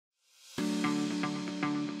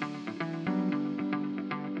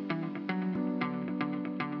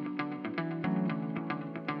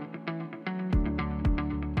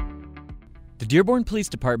The Dearborn Police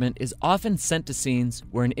Department is often sent to scenes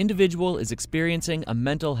where an individual is experiencing a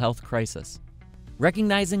mental health crisis.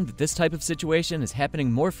 Recognizing that this type of situation is happening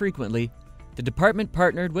more frequently, the department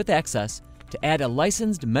partnered with Access to add a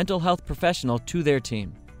licensed mental health professional to their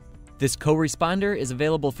team. This co-responder is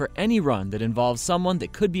available for any run that involves someone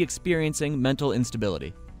that could be experiencing mental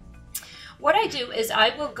instability. What I do is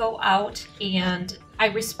I will go out and I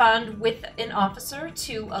respond with an officer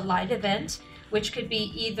to a live event, which could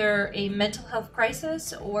be either a mental health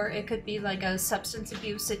crisis or it could be like a substance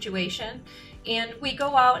abuse situation. And we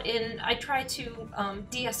go out and I try to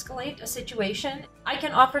de-escalate a situation. I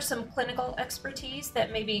can offer some clinical expertise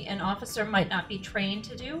that maybe an officer might not be trained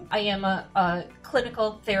to do. I am a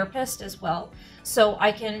clinical therapist as well, so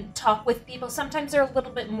I can talk with people. Sometimes they're a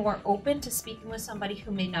little bit more open to speaking with somebody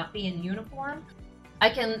who may not be in uniform.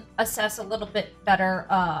 I can assess a little bit better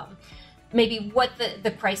maybe what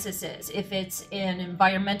the crisis is. If it's an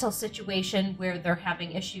environmental situation where they're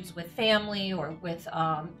having issues with family or with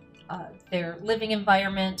their living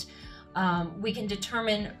environment, we can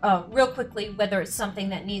determine real quickly whether it's something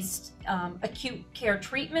that needs acute care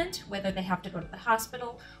treatment, whether they have to go to the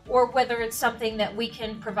hospital, or whether it's something that we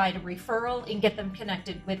can provide a referral and get them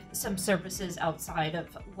connected with some services outside of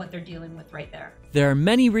what they're dealing with right there. There are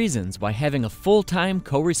many reasons why having a full-time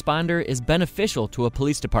co-responder is beneficial to a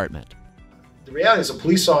police department. The reality is a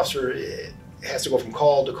police officer has to go from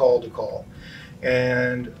call to call to call.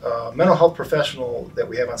 And a mental health professional that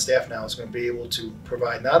we have on staff now is going to be able to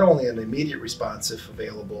provide not only an immediate response if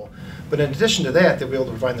available, but in addition to that, they'll be able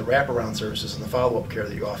to provide the wraparound services and the follow-up care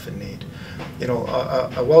that you often need. You know,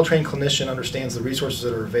 a well-trained clinician understands the resources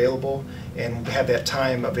that are available and have that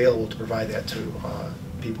time available to provide that to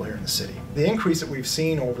people here in the city. The increase that we've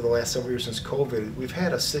seen over the last several years since COVID, we've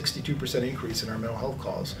had a 62% increase in our mental health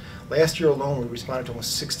calls. Last year alone, we responded to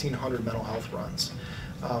almost 1,600 mental health runs.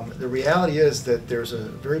 The reality is that there's a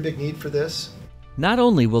very big need for this. Not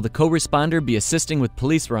only will the co-responder be assisting with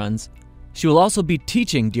police runs, she will also be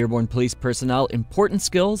teaching Dearborn police personnel important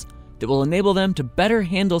skills that will enable them to better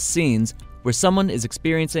handle scenes where someone is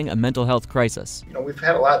experiencing a mental health crisis. You know, we've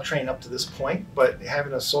had a lot of training up to this point, but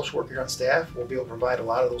having a social worker here on staff will be able to provide a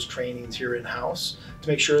lot of those trainings here in-house to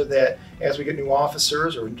make sure that as we get new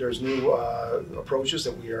officers or there's new approaches,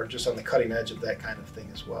 that we are just on the cutting edge of that kind of thing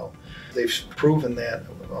as well. They've proven that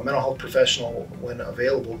a mental health professional, when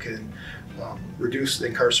available, can reduce the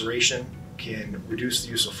incarceration, can reduce the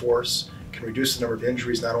use of force, can reduce the number of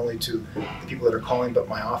injuries not only to the people that are calling but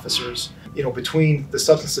my officers. You know, between the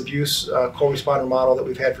substance abuse co-responder model that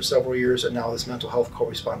we've had for several years and now this mental health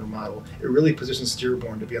co-responder model, it really positions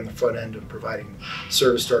Dearborn to be on the front end of providing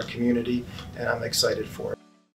service to our community, and I'm excited for it.